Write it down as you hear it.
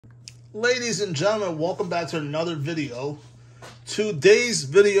Ladies and gentlemen, welcome back to another video. Today's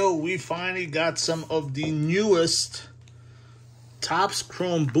video, we finally got some of the newest Topps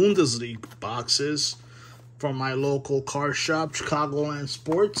Chrome Bundesliga boxes from my local car shop, Chicagoland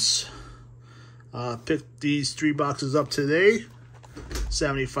Sports. Picked these 3 boxes up today.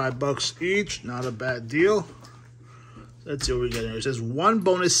 75 bucks each, not a bad deal. Let's see what we get here. It says 1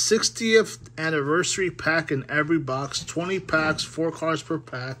 bonus 60th anniversary pack in every box. 20 packs, 4 cards per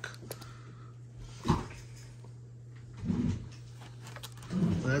pack.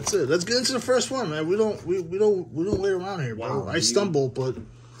 That's it. Let's get into the first one, man. We don't wait around here, bro. Wow, I stumbled, but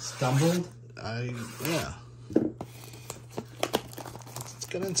stumbled. Yeah. Let's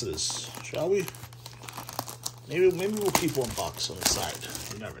get into this, shall we? Maybe we'll keep one box on the side.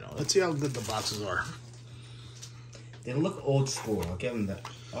 You never know. Let's see how good the boxes are. They look old school. I'll give them that.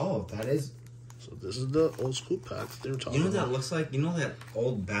 Oh, that is. So this is the old school pack they were talking about. You know what that looks like? You know that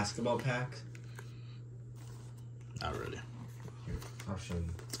old basketball pack? Not really. Here, I'll show you.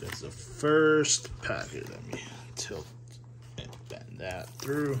 That's the first packet. Let me tilt and bend that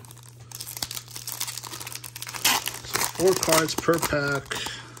through. So 4 cards per pack.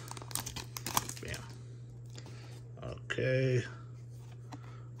 Bam. Okay.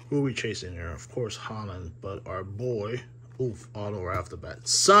 Who are we chasing here? Of course, Haaland, but our boy. Oof, auto right off the bat.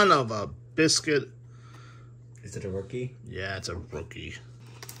 Son of a biscuit. Is it a rookie? Yeah, it's a rookie.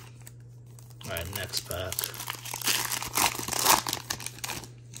 All right, next pack.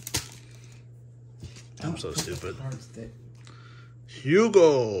 I'm so stupid.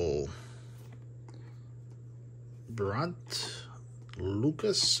 Hugo, Brandt,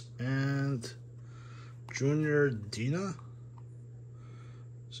 Lucas, and Junior Dina.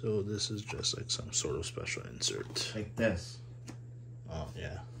 So this is just like some sort of special insert. Like this. Oh,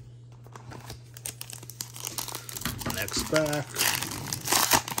 yeah. Next pack.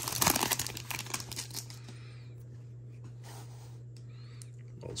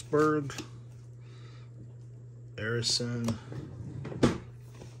 Wolfsburg. Harrison,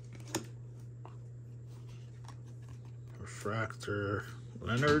 Refractor,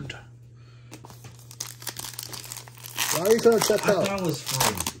 Leonard. Why are you trying to check out? I thought it was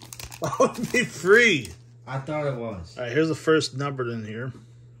free. Why would it be free? I thought it was. All right, here's the first numbered in here.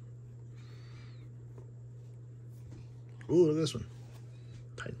 Ooh, look at this one.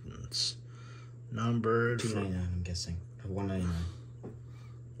 Titans. Numbered. $2.99, I'm guessing. Or $1.99.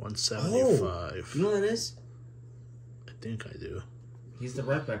 175. Oh, you know what that is? I think I do. He's the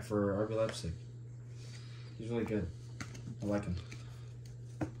right back for RB Leipzig. He's really good. I like him.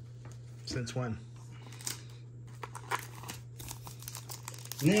 Since when?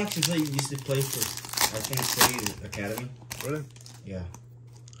 You know, actually, used to play for, I think, City Academy. Really? Yeah.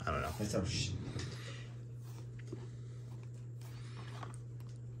 I don't know. That's how shit.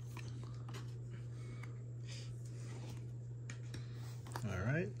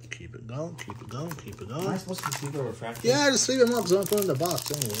 Alright, keep it going, keep it going, keep it going. Am I supposed to see the refractor? Yeah, just leave them up because I'm putting in the box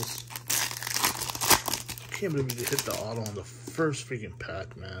anyways. I can't believe you hit the auto on the first freaking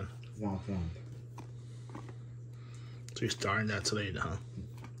pack, man. Womp womp. So you're starting that today, huh?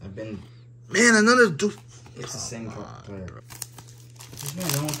 I've been... Man, another dude. It's the same player. This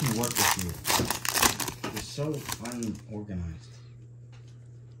man, no one can work with you. You're so unorganized.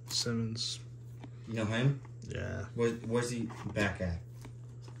 Simmons. You know him? Yeah. Where's he back at?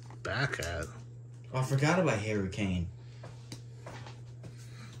 Back at? Oh, I forgot about Harry Kane.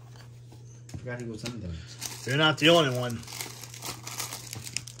 I forgot he was under there. You're not the only one.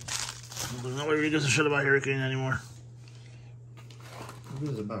 Nobody gives a shit about Harry Kane anymore. It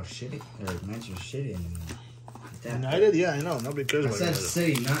was about shitty, or Manchester City anymore. Like United? Yeah, I know. Nobody cares about United. I said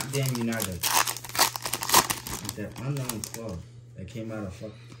City, not damn United. Like that unknown club that came out of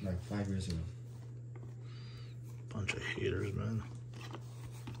like 5 years ago. Bunch of haters, man.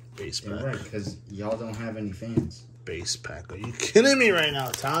 Base pack. Yeah, right, because y'all don't have any fans. Base pack. Are you kidding me right now,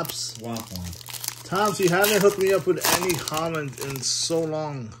 Topps? Womp womp. Topps, you haven't hooked me up with any Haaland in so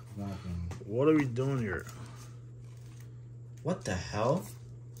long. Womp womp. What are we doing here? What the hell?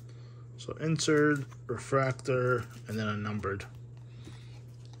 So insert, refractor, and then a numbered.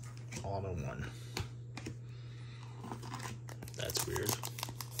 All in one. That's weird.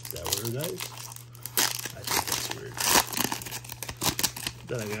 Is that weird, guys? I think that's weird.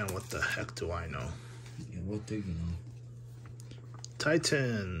 Then again, what the heck do I know? Yeah, what do you know?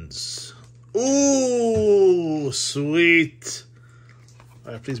 Titans. Ooh, sweet.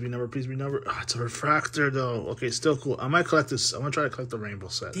 All right, please be numbered. Please be numbered. Oh, it's a refractor, though. Okay, still cool. I might collect this. I'm going to try to collect the rainbow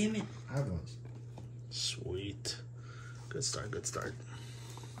set. Damn it. I was. Sweet. Good start, good start.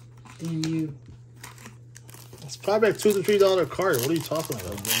 Damn you. It's probably like $2 to $3 card. What are you talking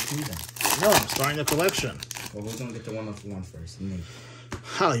about? No, I'm starting the collection. Well, who's gonna get the 1/1 first? Me.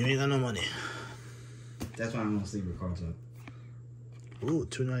 How? You ain't got no money. That's why I'm gonna sleep your cards up. Ooh,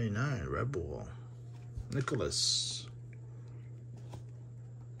 $2.99. Red Bull. Nicholas.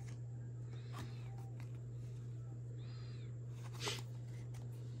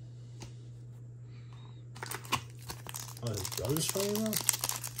 Oh, his brother's falling out?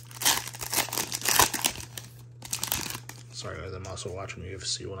 Sorry guys, I'm also watching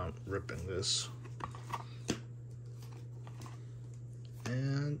UFC when I'm ripping this.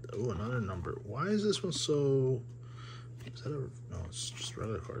 And, oh, another number. Why is this one so... Is that a... No, it's just a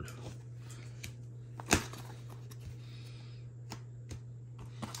regular card.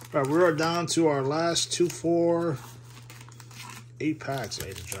 Alright, we are down to our last 2, 4, 8 packs,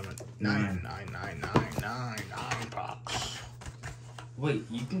 ladies and gentlemen. 9 packs. Wait,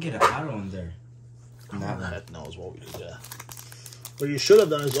 you can get an auto in there. Who the heck knows what we did there. What you should have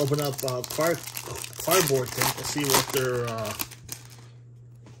done is open up a cardboard thing to see what their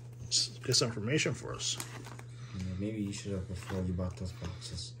get some information for us. Yeah, maybe you should have before you bought those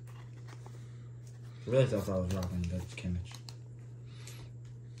boxes. I really thought I was rocking that Kimmich.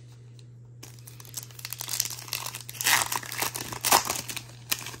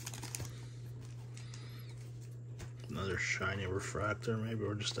 Another shiny refractor, maybe,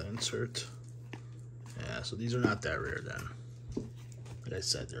 or just an insert. Yeah, so these are not that rare then. Like I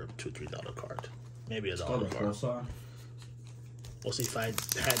said, they're a $2 to $3 card. Maybe a dollar card. We'll see if I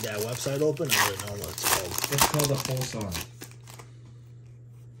had that website open. I don't know what it's called. It's called a Pulsar.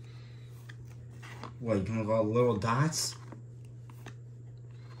 What, you come with all the little dots?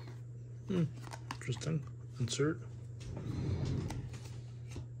 Interesting. Insert.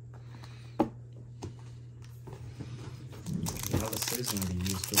 How the sleeve's gonna be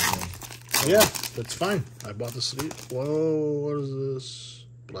used for the... Yeah, that's fine. I bought the sleeve. Whoa, what is this?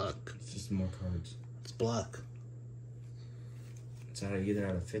 Black. It's just more cards. It's black. It's either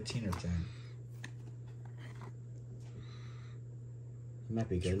out of 15 or 10. It might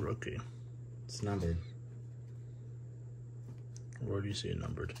be good. It's rookie. It's numbered. Where do you see it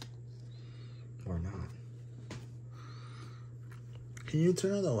numbered? Or not. Can you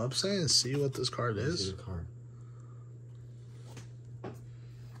turn on the website and see what this card is? See the card.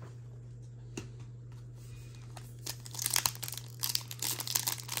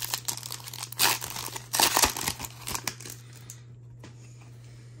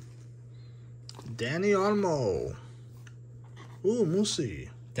 Danny Olmo. Ooh, Musi.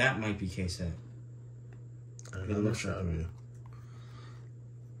 That might be KZ. Another shot of you.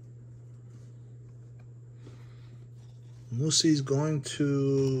 Musi's going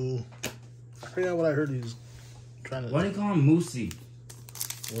to... I forgot what I heard he's trying to... Why do you call him Musi?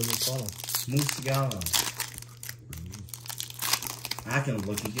 What do you call him? Musiala. I can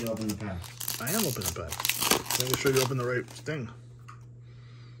look. You can open the pack. I am opening the pack. Making sure you open the right thing.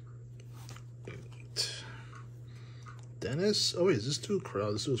 Dennis? Oh wait, is this dude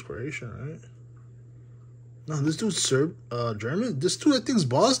This dude's Croatian, right? No, this dude's German? This dude I think is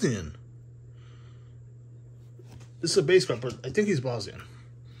Bosnian. This is a base card, but I think he's Bosnian.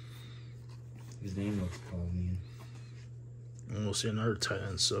 His name looks Bosnian. And we'll see another tight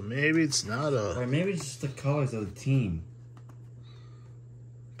end. So maybe it's not a... Or maybe it's just the colors of the team.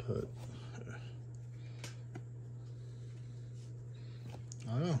 But...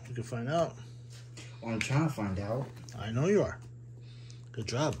 I don't know. We can find out. Well, I'm trying to find out. I know you are. Good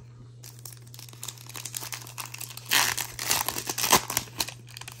job.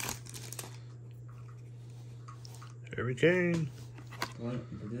 Harry Kane. Well,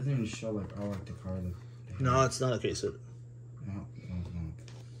 it doesn't even show like the card. No, it's not a case of... No.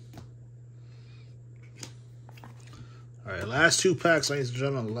 Alright, last 2 packs, ladies and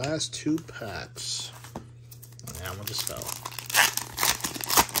gentlemen. Last 2 packs. Oh, yeah, what just fell.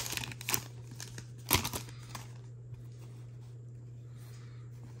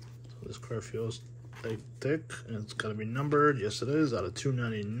 So this card feels like thick, and it's got to be numbered. Yes, it is. Out of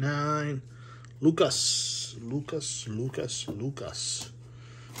 299. Lucas. Alright, let me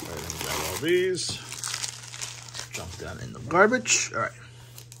grab all these. Jump down in the garbage. Alright.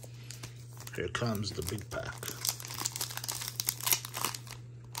 Here comes the big pack.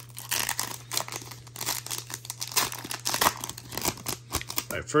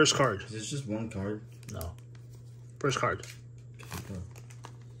 Alright, first card. Is this just one card? No. First card. Okay.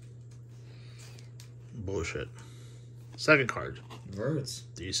 Bullshit. Second card. Words.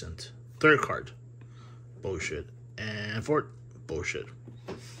 Decent. Third card. Bullshit. And fourth. Bullshit.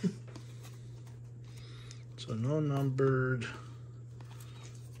 So no numbered.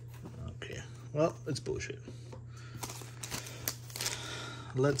 Okay. Well, it's bullshit.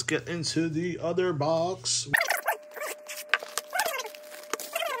 let's get into the other box.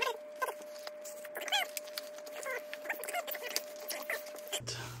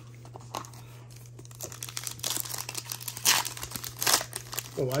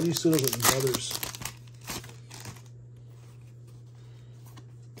 Oh, why do you still look like brothers?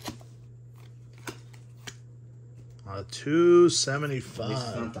 $275. It's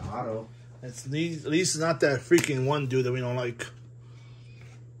not the auto. It's at least it's not that freaking one dude that we don't like.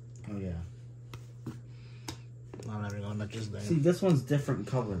 Oh yeah. I'm not even gonna mention his name. See, this one's different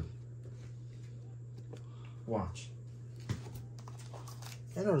color. Watch.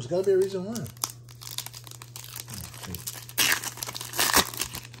 I know, there's gotta be a reason why.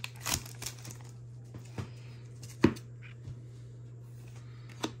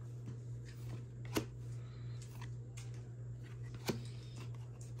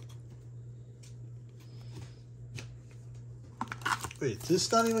 Wait, this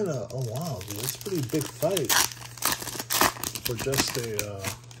is not even a... Oh, wow, dude. It's a pretty big fight. For just a...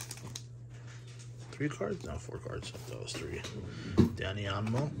 3 cards? No, 4 cards. That was 3. Danny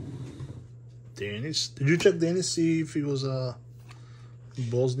Anmo. Danis. Did you check Danis, see if he was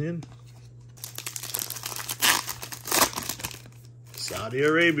Bosnian? Saudi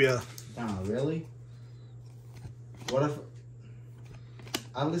Arabia. Nah, really? What if...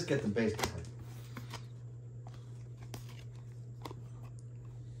 I'll at least get the base card.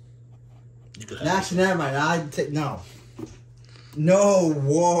 Actually, never mind. I'd take... No. No,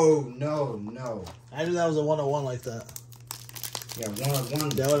 whoa, no. I knew that was a 101 like that. Yeah, 101.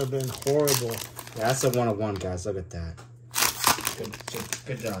 That would have been horrible. Yeah, that's a 101, guys. Look at that.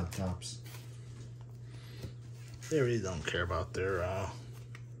 Good job, Tops. They really don't care about their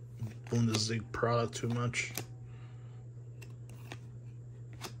Bundesliga product too much.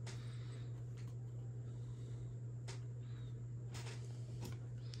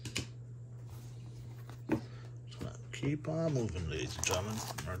 Keep on moving, ladies and gentlemen.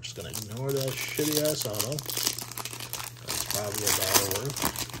 We're just gonna ignore that shitty ass auto. That's probably $1 worth.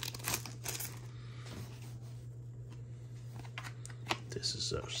 This is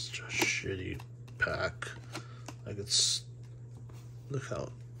such a shitty pack. Like it's, look how,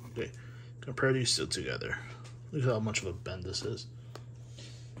 okay, compare these two together. Look how much of a bend this is.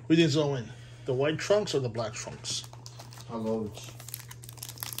 Who do you think's gonna win? The white trunks or the black trunks? Hello.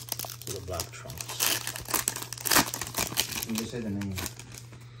 The black trunks. You just say the name.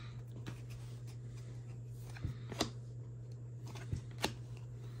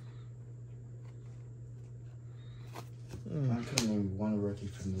 I couldn't name one rookie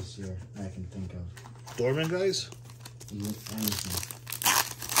from this year I can think of. Dortmund guys? Anything.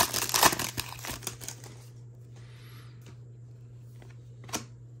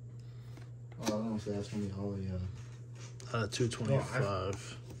 Oh, I don't know if that's gonna be all the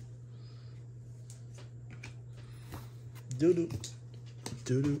 225. Doo-doo.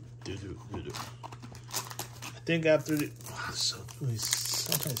 Doo-doo. Doo-doo. Doo-doo. I think after the... Oh,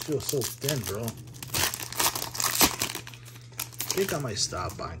 sometimes feels so thin, bro. I think I might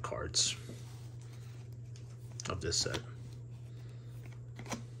stop buying cards of this set.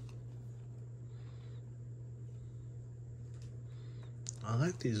 I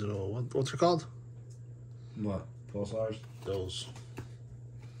like these little... What's it called? What? Pulsars? Those.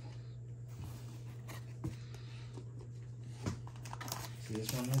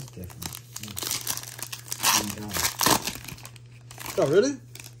 This one is different. Oh, really?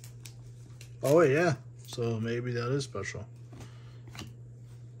 Oh, wait, yeah. So maybe that is special.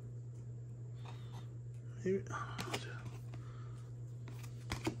 Maybe.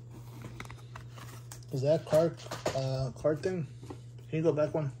 Is that card thing? Can you go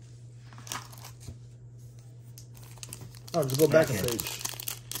back one? Oh, just go back a page.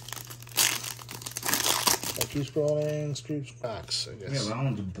 I keep scrolling, screws backs, I guess. Yeah, that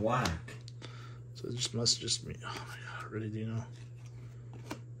one's black. So it just must just be. Oh my god, really? Do you know?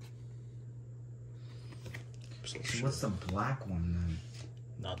 So what's the black one then?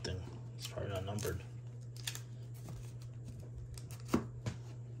 Nothing. It's probably not numbered.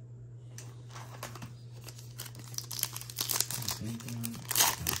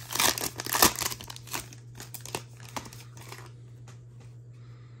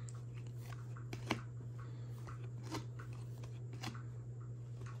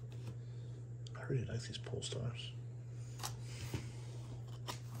 I really like these pole stars.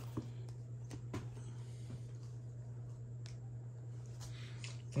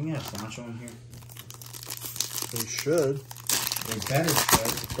 Think you have Sancho in here? They should. They better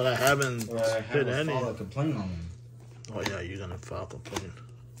should. But I haven't hit any. Or complain on them. Oh yeah, you're gonna file complaint.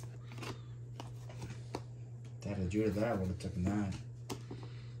 If I had a Judah there, I would have taken that.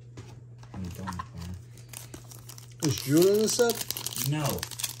 funny donut fan. Is Jude in the set? No.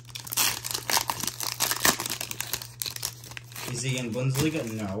 Is he in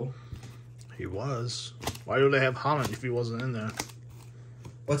Bundesliga? No. He was. Why do they have Haaland if he wasn't in there?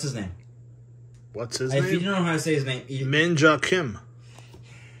 What's his name? What's his If name? you don't know how to say his name, Min Kim.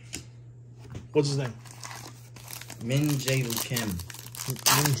 What's his name? Min Jae Kim.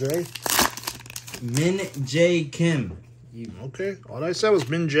 Min J? Min Jae Kim. Okay. All I said was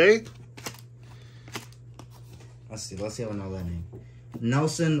Min J. Let's see if I know that name.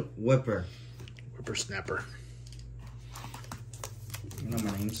 Nelson Whippersnapper. You know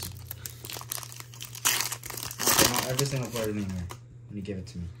my names. I know every single player's name here when you give it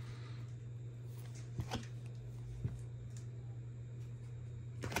to me.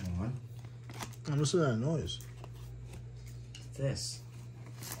 Come on. I'm listening to that noise. This.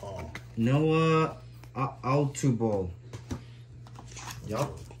 Oh. Noah Altubol.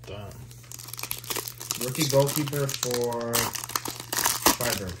 Yup. Damn. Rookie goalkeeper for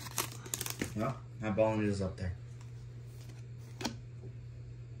Freiburg. Yup. That ball is up there.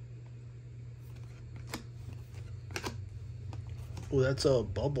 Oh, that's a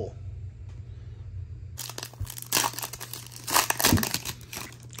bubble.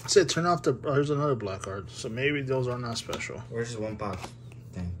 I said turn off the... Oh, here's another black card. So maybe those are not special. Or it's just one box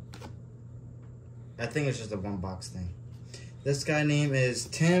thing. I think it's just a one box thing. This guy name is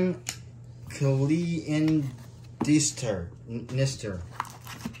Tim Nister.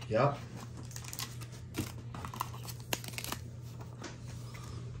 Yup.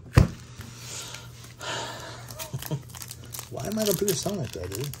 Why am I gonna pick a sound like that,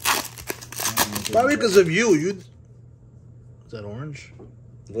 dude? Probably because of you. Is that orange?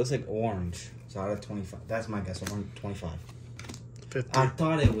 It looks like orange. So out of 25. That's my guess. 25. 50. I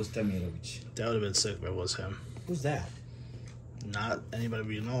thought it was Demirovic. That would have been sick if it was him. Who's that? Not anybody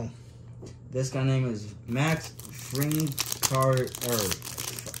we know. This guy name is Max Frinkar.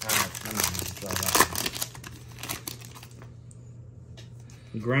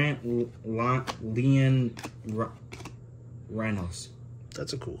 Grant Leon Reynolds.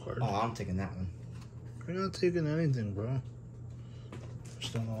 That's a cool card. Oh, I'm taking that one. You're not taking anything, bro.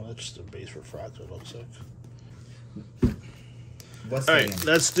 Just don't know. That's just a base refractor, looks like. What's All right,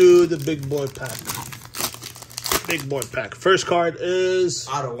 let's do the big boy pack. Big boy pack. First card is...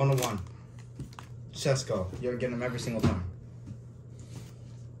 Auto 101. Chesko. You're getting them every single time.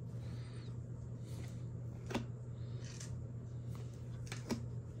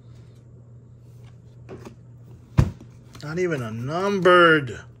 Not even a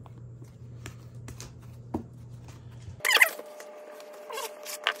numbered.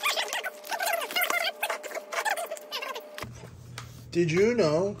 Did you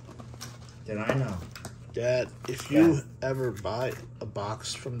know? Did I know? That if you ever buy a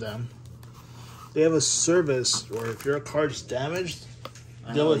box from them, they have a service where if your card's damaged,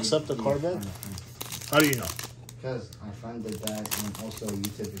 they'll accept the card back? How do you know? Because my friend did that and also a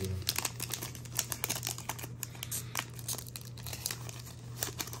YouTube video.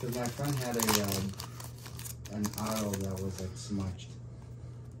 Because my friend had an auto that was like smudged.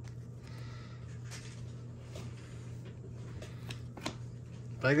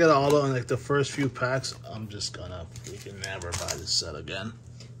 If I get an auto in like the first few packs, I'm just gonna freaking never buy this set again.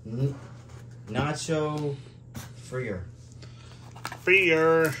 Nacho Freer.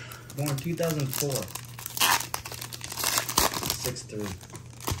 Freer. Born 2004. 6'3".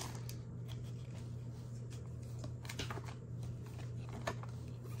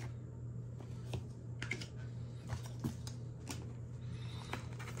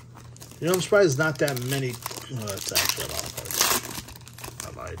 You know, I'm surprised not that many. It's actually a lot of cards. I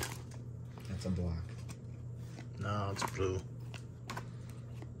lied. That's a black. No, it's blue.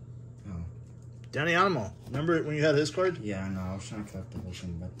 Oh. Danny Almo. Remember when you had his card? Yeah, I know. I was trying to collect the whole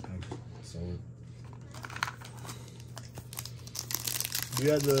thing, but I sold it.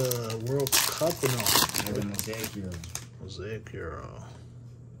 You had the World Cup or no? I had a Mosaic Hero. Mosaic Hero.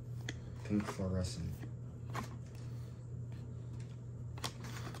 Pink fluorescent.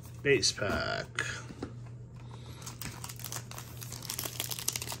 Base pack.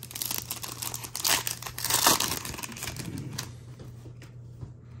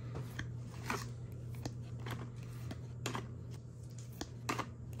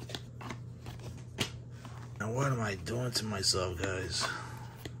 Now what am I doing to myself, guys?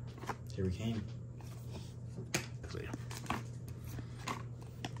 Here we came. Clear.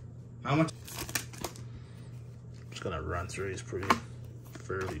 How much? Just gonna run through these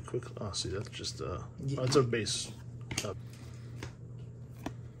fairly quick. Oh, see, that's just oh, it's a base.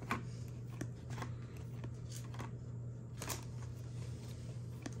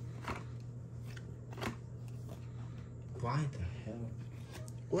 Why the hell?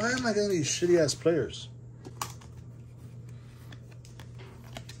 Why am I getting these shitty-ass players?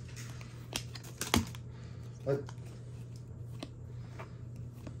 What?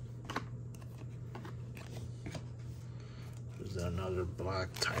 Is there another Black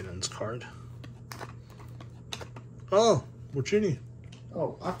Titans card? Oh, Muccini.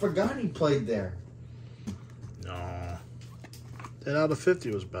 Oh, I forgot he played there. No. 10 out of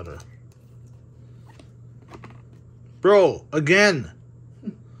 50 was better. Bro, again.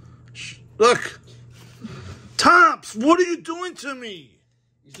 Look. Tops, what are you doing to me?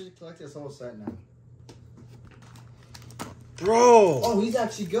 You should collect this whole set now. Bro. Oh, he's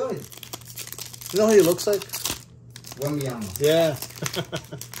actually good. You know who he looks like? Wembyama. Yeah.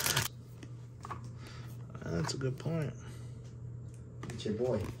 That's a good point. It's your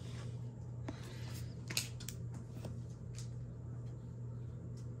boy.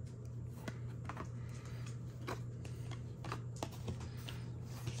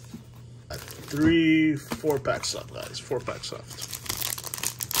 Three, 4-packs up, guys. 4-packs left.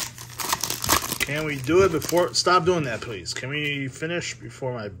 Can we do it before? Stop doing that, please. Can we finish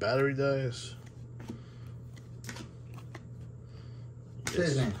before my battery dies?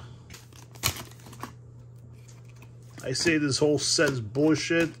 His name. I say this whole set is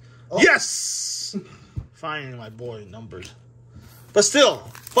bullshit. Oh. Yes! Finding my boy numbers. But still,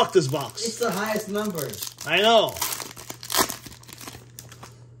 fuck this box. It's the highest number. I know.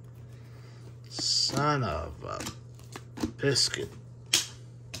 Son of a biscuit.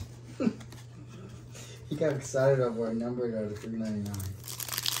 He got excited over a number out of $3.99.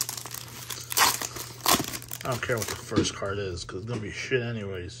 I don't care what the first card is, because it's going to be shit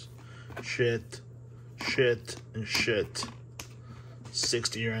anyways. Shit, shit, and shit.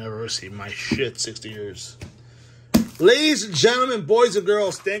 60-year anniversary. My shit, 60 years. Ladies and gentlemen, boys and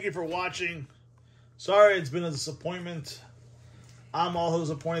girls, thank you for watching. Sorry it's been a disappointment. I'm all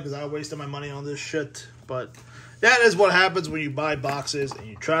disappointed because I wasted my money on this shit. But that is what happens when you buy boxes and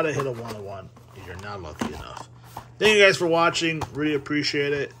you try to hit a 1-on-1 and you're not lucky enough. Thank you guys for watching. Really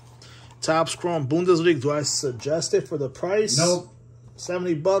appreciate it. Topps Chrome Bundesliga. Do I suggest it for the price? Nope.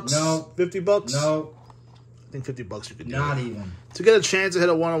 $70? No. $50? No. I think $50 you could do. Not it. even. To get a chance to hit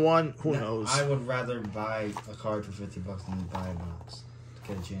a 1-on-1, who knows? I would rather buy a card for $50 than buy a box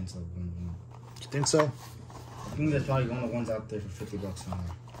to get a chance of 1-on-1. You think so? I think there's probably 1-on-1s out there for $50 somewhere.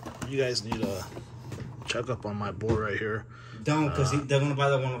 You guys need to check up on my boy right here. Don't, because they're going to buy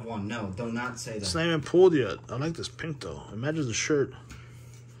the 1-on-1. No, do not say that. It's not even pulled yet. I like this pink, though. Imagine the shirt.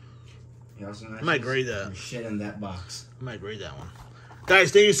 I might grade that. Shit in that box. I might grade that one.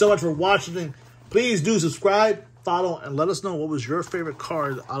 Guys, thank you so much for watching. Please do subscribe, follow, and let us know what was your favorite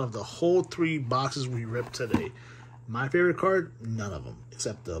card out of the whole 3 boxes we ripped today. My favorite card? None of them,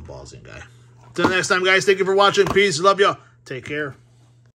 except the Ballsing guy. Till next time, guys, thank you for watching. Peace. Love y'all. Take care.